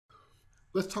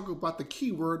let's talk about the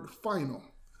keyword final.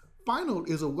 Final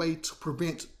is a way to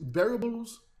prevent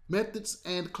variables, methods,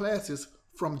 and classes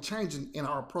from changing in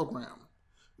our program.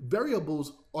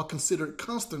 Variables are considered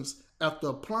constants after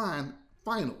applying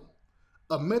final.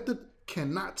 A method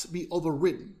cannot be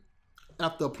overridden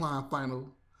after applying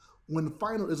final. When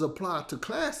final is applied to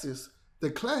classes, the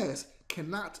class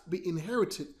cannot be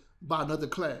inherited by another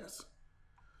class.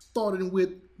 Starting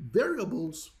with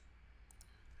variables,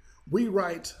 we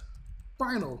write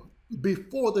final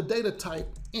before the data type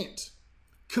int.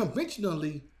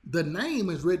 Conventionally, the name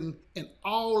is written in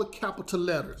all capital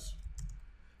letters.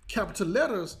 Capital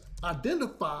letters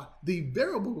identify the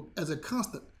variable as a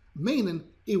constant, meaning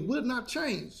it will not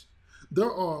change.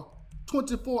 There are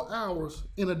 24 hours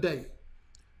in a day.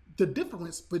 The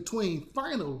difference between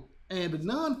final and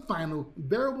non-final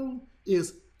variable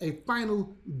is a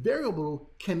final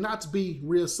variable cannot be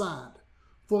reassigned.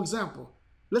 For example,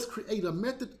 let's create a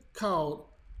method called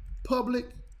public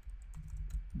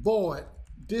void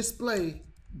display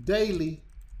daily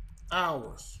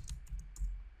hours.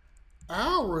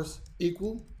 Hours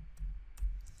equal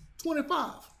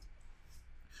 25.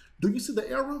 Do you see the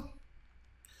error?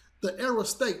 The error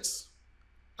states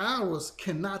hours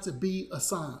cannot be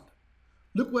assigned.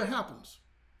 Look what happens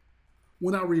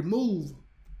when I remove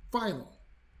final.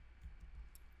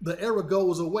 The error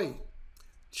goes away.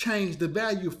 Change the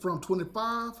value from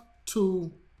 25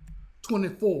 to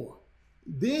 24.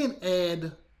 Then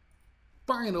add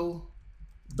final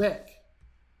back.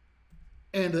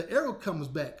 And the error comes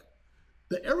back.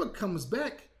 The error comes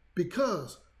back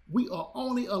because we are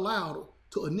only allowed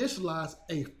to initialize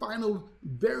a final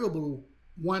variable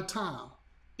one time,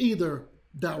 either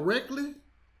directly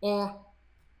or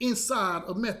inside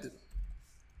a method.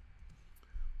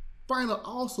 Final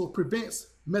also prevents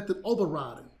method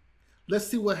overriding. Let's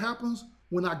see what happens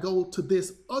when I go to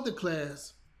this other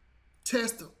class,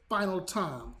 test final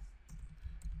time.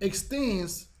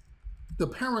 Extends the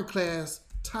parent class.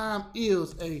 Time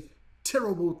is a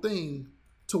terrible thing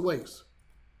to waste.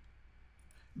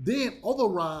 Then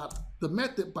override the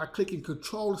method by clicking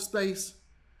Control space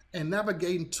and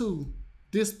navigating to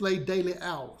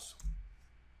displayDailyHours.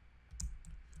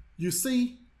 You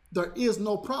see, there is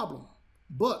no problem.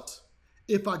 But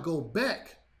if I go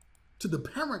back to the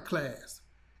parent class,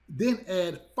 then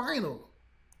add final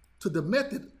to the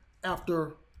method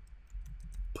after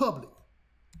public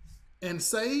and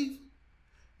save,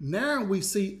 now we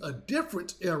see a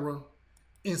different error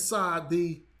inside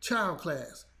the child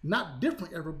class. Not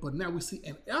different error, but now we see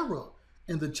an error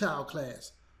in the child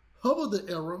class. Hover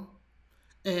the error,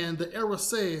 and the error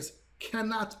says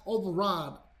cannot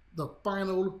override the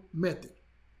final method.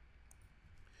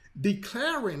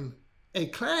 Declaring a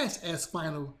class as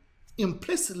final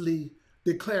implicitly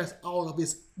declares all of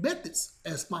its methods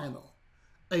as final.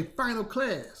 A final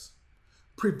class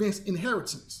prevents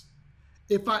inheritance.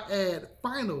 If I add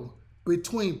final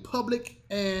between public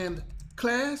and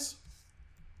class,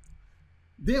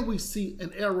 then we see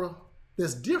an error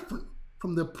that's different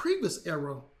from the previous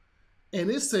error, and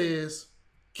it says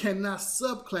cannot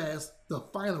subclass the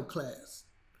final class.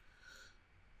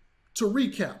 To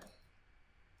recap,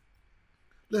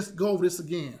 let's go over this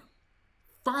again.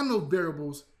 Final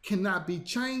variables cannot be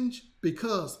changed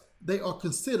because they are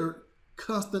considered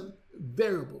constant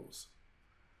variables.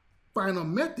 Final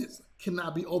methods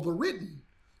cannot be overridden,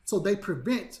 so they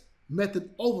prevent method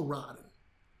overriding.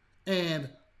 And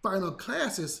final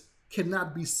classes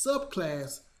cannot be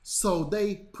subclassed, so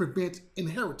they prevent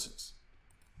inheritance.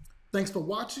 Thanks for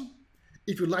watching.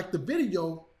 If you liked the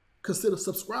video, consider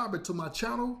subscribing to my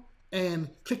channel and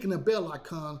clicking the bell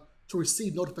icon to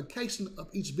receive notification of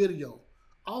each video.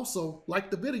 Also, like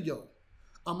the video.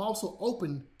 I'm also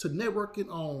open to networking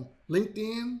on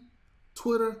LinkedIn,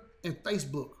 Twitter, and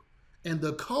Facebook. And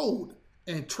the code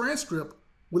and transcript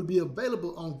will be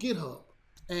available on GitHub.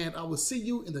 And I will see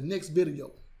you in the next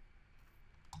video.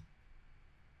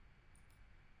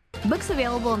 Books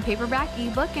available in paperback,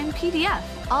 ebook, and PDF.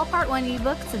 All Part 1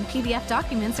 ebooks and PDF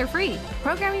documents are free.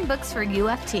 Programming books for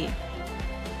UFT.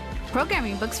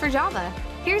 Programming books for Java.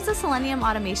 Here's the Selenium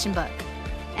automation book.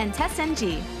 And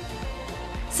TestNG.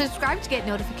 Subscribe to get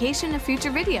notification of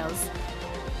future videos.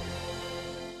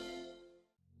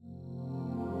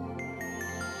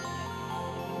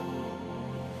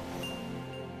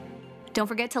 Don't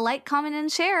forget to like, comment,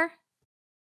 and share.